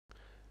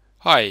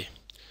Hi,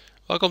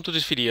 welcome to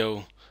this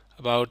video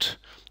about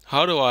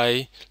how do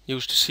I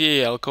use the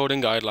CAL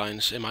coding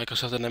guidelines in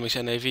Microsoft Dynamics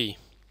NAV.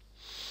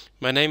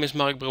 My name is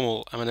Mark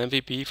Brummel. I'm an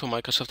MVP for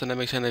Microsoft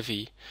Dynamics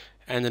NAV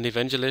and an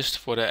evangelist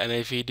for the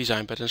NAV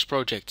Design Patterns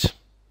project.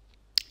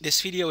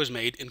 This video is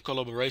made in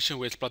collaboration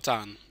with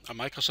Plataan, a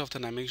Microsoft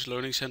Dynamics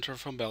Learning Center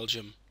from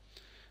Belgium,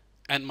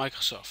 and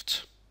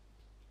Microsoft.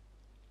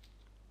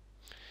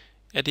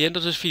 At the end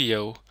of this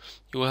video,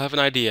 you will have an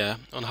idea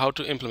on how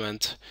to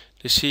implement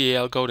the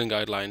CAL coding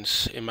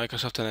guidelines in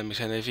Microsoft Dynamics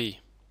NAV.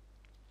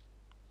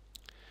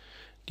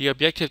 The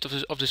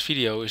objective of this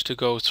video is to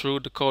go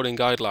through the coding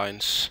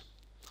guidelines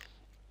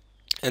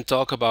and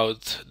talk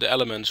about the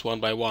elements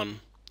one by one.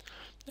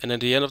 And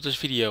at the end of this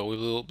video, we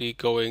will be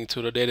going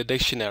through the data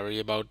dictionary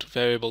about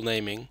variable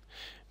naming,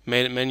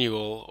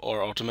 manual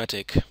or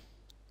automatic.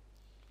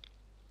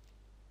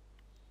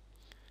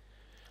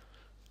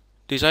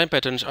 Design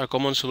patterns are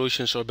common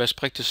solutions or best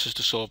practices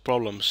to solve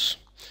problems.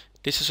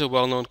 This is a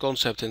well-known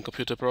concept in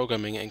computer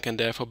programming and can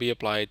therefore be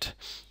applied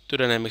to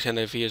Dynamics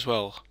NAV as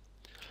well.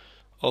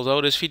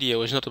 Although this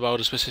video is not about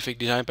a specific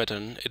design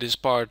pattern, it is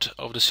part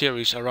of the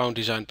series around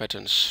design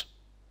patterns.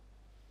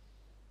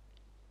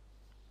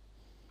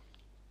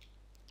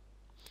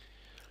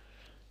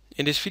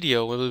 In this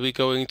video we will be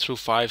going through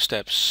 5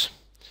 steps.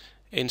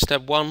 In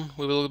step 1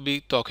 we will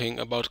be talking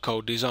about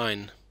code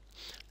design.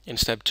 In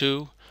step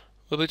 2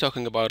 we'll be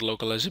talking about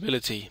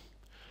localizability.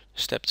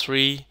 Step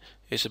 3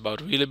 is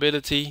about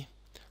reliability.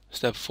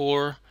 Step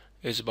 4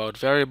 is about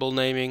variable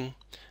naming.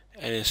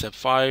 And in step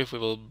 5 we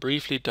will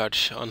briefly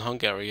touch on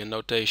Hungarian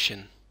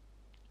notation.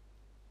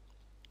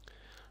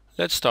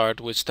 Let's start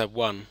with step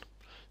 1,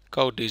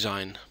 code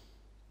design.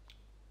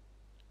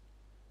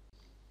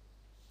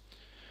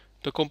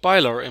 The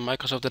compiler in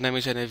Microsoft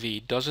Dynamics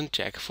NAV doesn't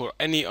check for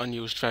any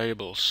unused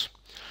variables.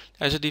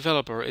 As a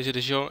developer, it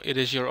is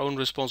your own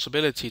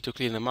responsibility to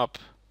clean them up.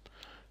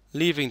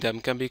 Leaving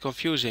them can be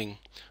confusing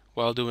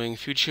while doing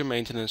future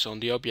maintenance on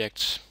the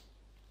objects.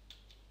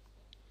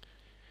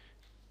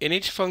 In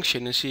each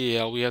function in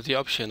CAL we have the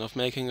option of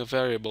making a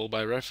variable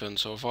by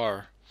reference or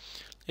var.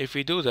 If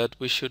we do that,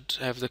 we should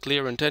have the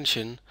clear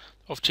intention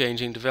of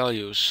changing the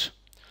values.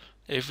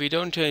 If we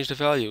don't change the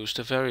values,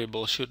 the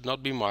variable should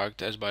not be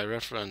marked as by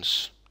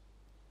reference.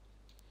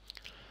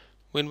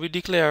 When we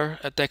declare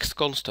a text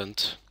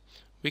constant,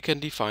 we can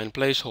define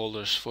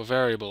placeholders for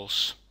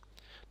variables.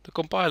 The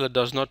compiler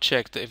does not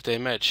check if they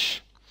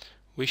match.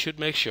 We should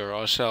make sure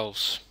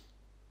ourselves.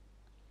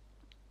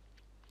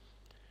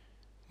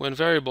 When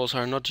variables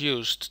are not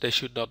used, they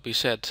should not be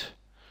set.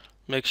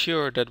 Make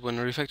sure that when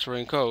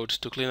refactoring code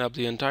to clean up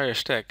the entire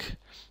stack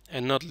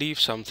and not leave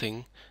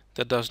something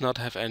that does not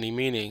have any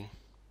meaning.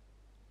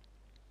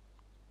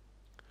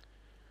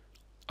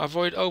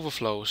 Avoid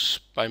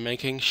overflows by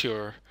making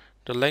sure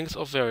the length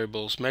of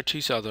variables match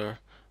each other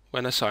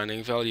when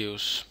assigning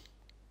values.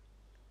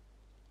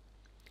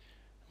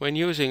 When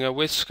using a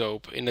width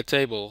scope in a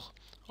table,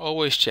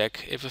 always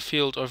check if a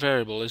field or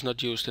variable is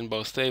not used in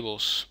both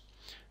tables.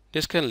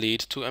 This can lead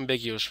to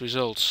ambiguous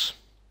results.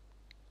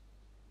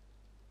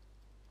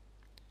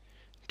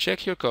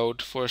 Check your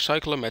code for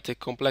cyclomatic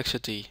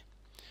complexity.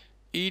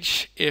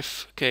 Each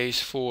if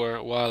case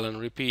for while and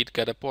repeat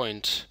get a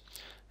point,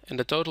 and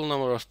the total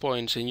number of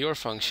points in your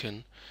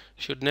function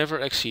should never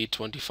exceed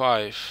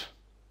 25.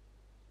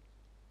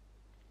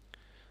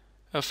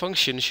 A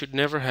function should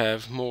never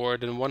have more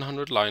than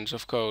 100 lines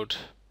of code.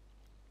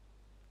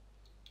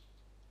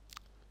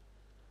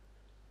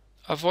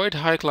 Avoid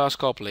high-class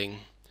coupling.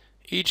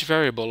 Each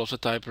variable of the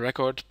type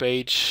record,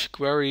 page,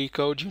 query,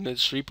 code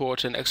units,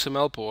 report and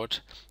XML port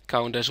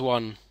count as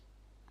one.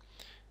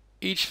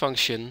 Each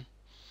function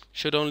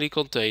should only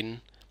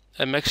contain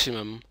a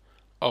maximum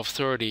of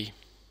 30.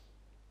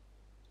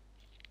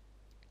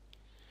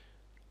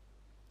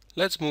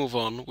 Let's move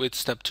on with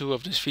step 2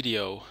 of this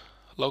video,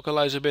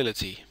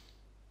 localizability.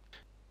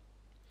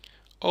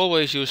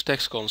 Always use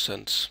text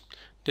constants.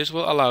 This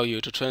will allow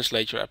you to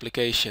translate your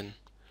application.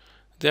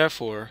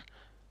 Therefore,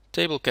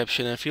 table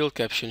caption and field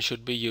caption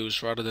should be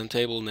used rather than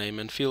table name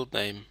and field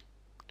name.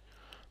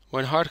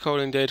 When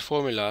hard-coding date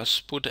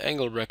formulas, put the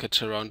angle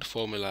brackets around the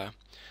formula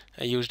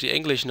and use the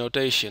English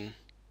notation.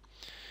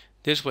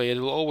 This way it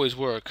will always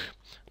work,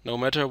 no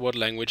matter what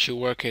language you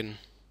work in.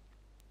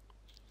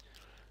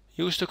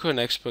 Use the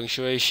correct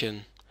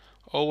punctuation.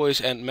 Always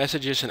end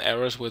messages and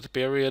errors with a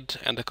period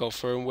and a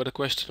confirm with a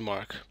question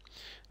mark.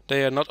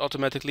 They are not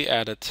automatically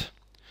added.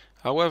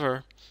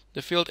 However,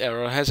 the field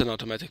error has an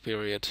automatic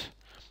period.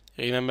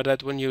 Remember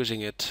that when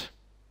using it.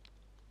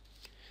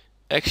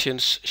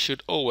 Actions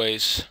should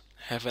always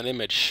have an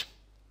image.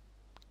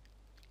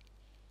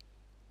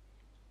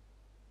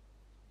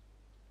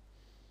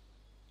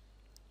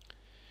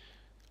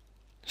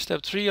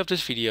 Step 3 of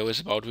this video is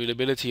about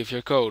readability of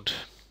your code.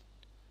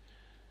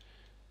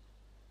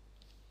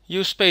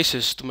 Use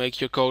spaces to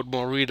make your code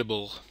more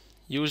readable.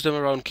 Use them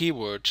around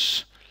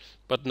keywords,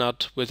 but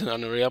not with an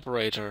unary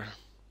operator.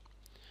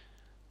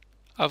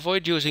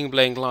 Avoid using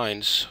blank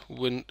lines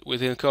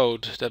within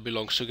code that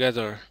belongs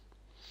together,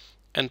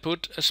 and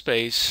put a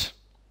space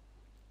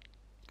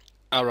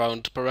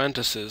around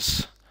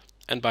parentheses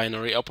and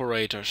binary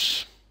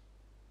operators.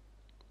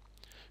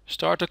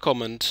 Start a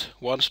comment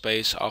one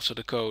space after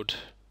the code.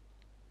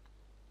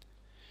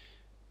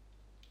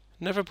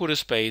 Never put a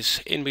space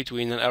in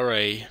between an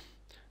array,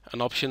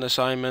 an option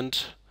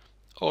assignment,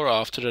 or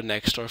after the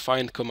next or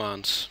find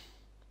commands.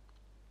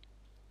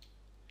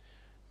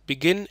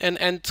 Begin and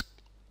end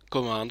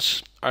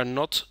commands are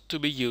not to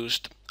be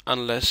used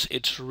unless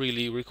it's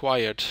really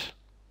required.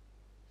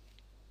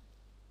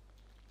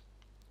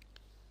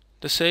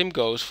 The same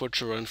goes for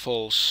true and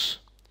false.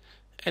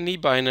 Any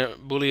binary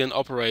Boolean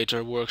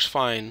operator works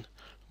fine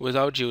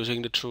without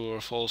using the true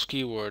or false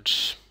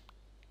keywords.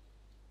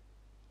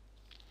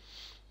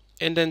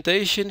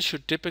 Indentation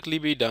should typically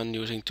be done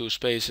using two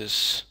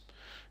spaces.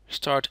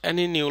 Start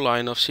any new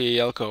line of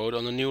CAL code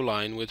on a new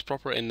line with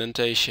proper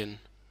indentation.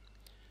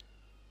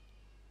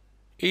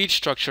 Each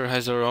structure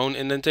has their own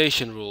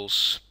indentation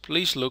rules.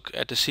 Please look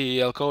at the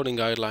CAL coding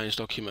guidelines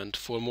document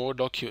for more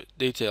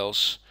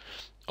details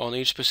on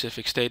each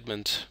specific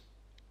statement.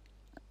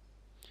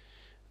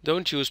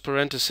 Don't use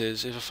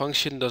parentheses if a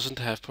function doesn't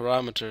have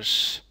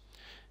parameters.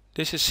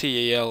 This is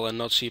CAL and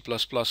not C++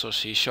 or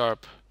C#.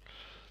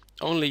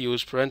 Only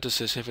use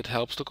parentheses if it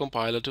helps the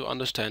compiler to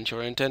understand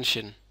your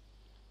intention.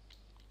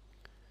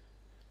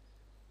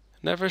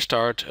 Never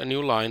start a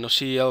new line of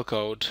CAL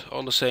code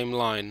on the same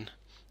line,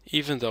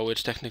 even though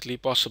it's technically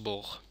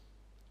possible.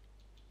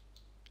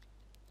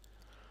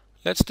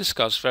 Let's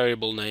discuss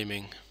variable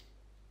naming.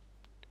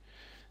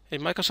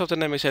 In Microsoft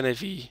Dynamics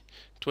NAV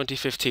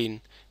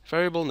 2015,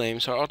 variable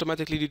names are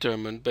automatically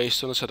determined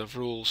based on a set of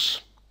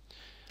rules.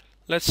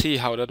 Let's see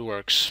how that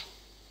works.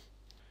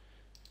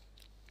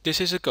 This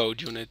is a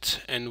code unit,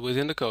 and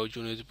within the code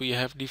unit we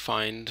have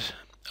defined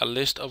a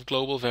list of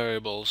global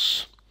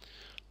variables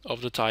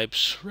of the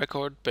types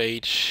record,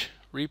 page,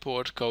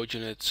 report, code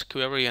unit,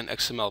 query and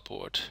XML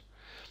port.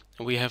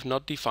 And we have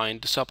not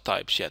defined the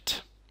subtypes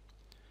yet.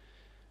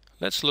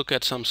 Let's look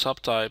at some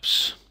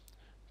subtypes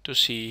to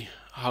see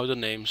how the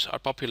names are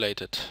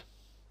populated.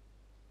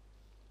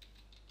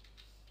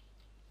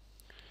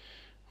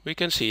 We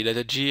can see that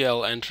the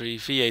GL entry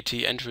VAT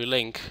entry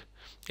link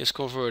is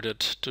converted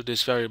to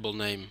this variable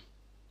name.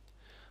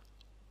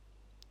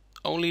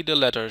 Only the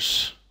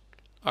letters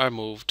are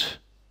moved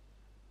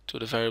to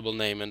the variable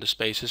name and the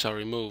spaces are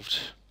removed.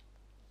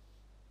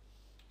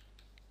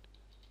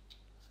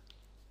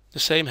 The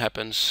same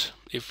happens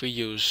if we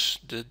use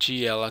the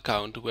GL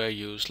account where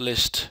you use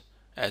list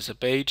as a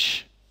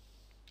page,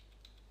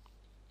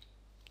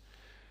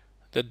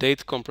 the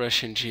date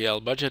compression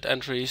GL budget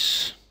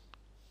entries,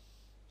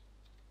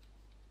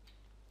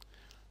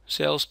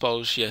 sales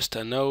post yes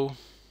and no,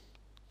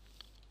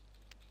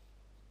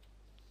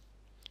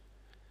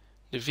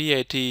 the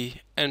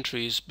VAT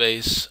entries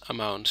base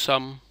amount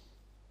sum,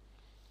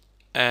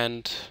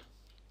 and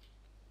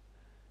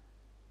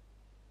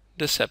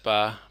the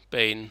SEPA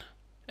pane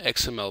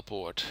XML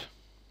port.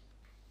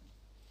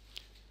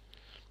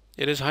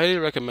 It is highly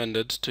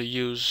recommended to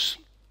use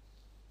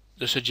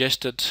the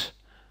suggested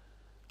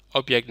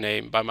object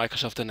name by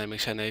Microsoft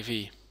Dynamics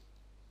NAV.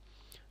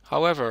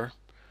 However,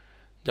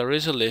 there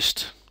is a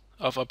list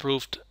of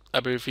approved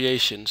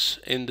abbreviations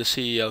in the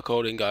CAL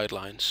coding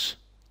guidelines.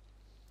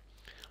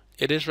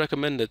 It is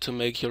recommended to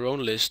make your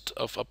own list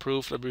of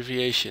approved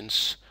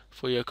abbreviations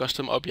for your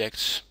custom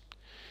objects.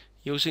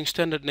 Using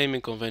standard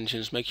naming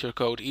conventions makes your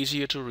code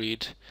easier to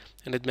read,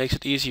 and it makes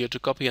it easier to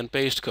copy and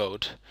paste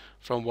code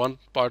from one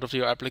part of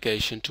your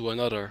application to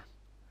another.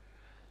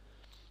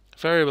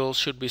 Variables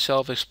should be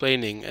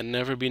self-explaining and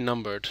never be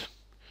numbered.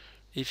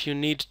 If you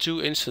need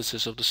two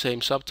instances of the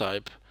same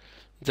subtype,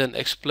 then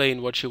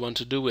explain what you want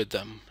to do with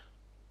them.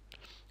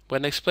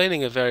 When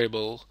explaining a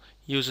variable,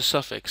 use a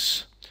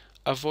suffix.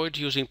 Avoid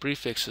using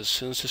prefixes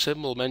since the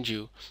symbol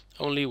menu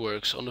only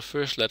works on the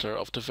first letter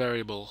of the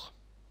variable.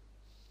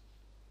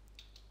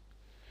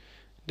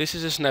 This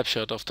is a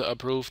snapshot of the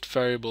approved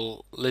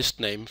variable list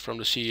name from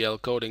the CAL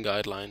coding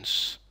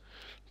guidelines.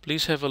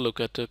 Please have a look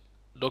at the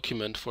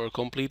document for a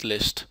complete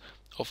list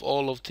of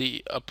all of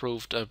the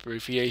approved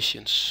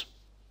abbreviations.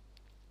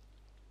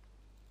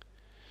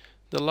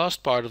 The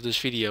last part of this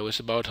video is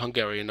about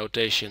Hungarian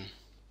notation.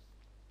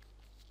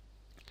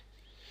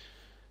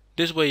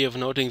 This way of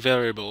noting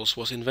variables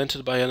was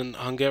invented by an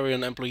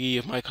Hungarian employee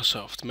of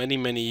Microsoft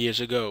many years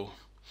ago.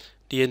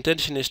 The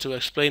intention is to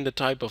explain the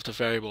type of the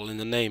variable in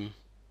the name.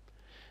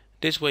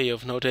 This way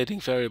of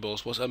notating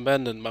variables was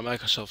abandoned by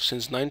Microsoft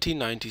since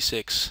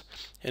 1996,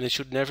 and it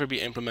should never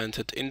be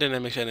implemented in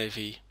Dynamics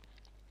NAV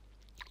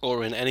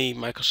or in any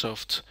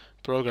Microsoft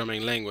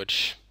programming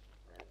language.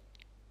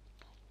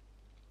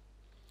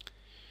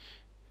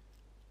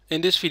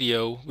 In this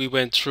video we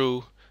went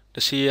through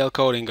the CAL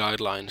coding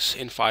guidelines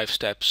in 5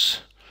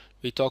 steps.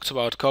 We talked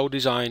about code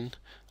design,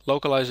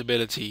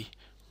 localizability,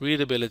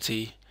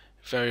 readability,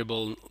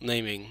 variable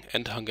naming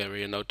and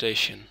Hungarian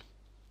notation.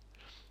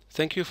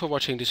 Thank you for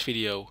watching this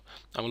video.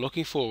 I'm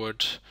looking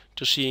forward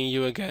to seeing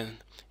you again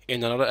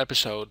in another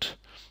episode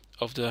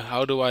of the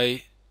How Do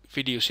I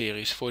video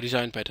series for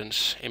design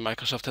patterns in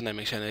Microsoft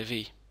Dynamics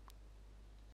NAV.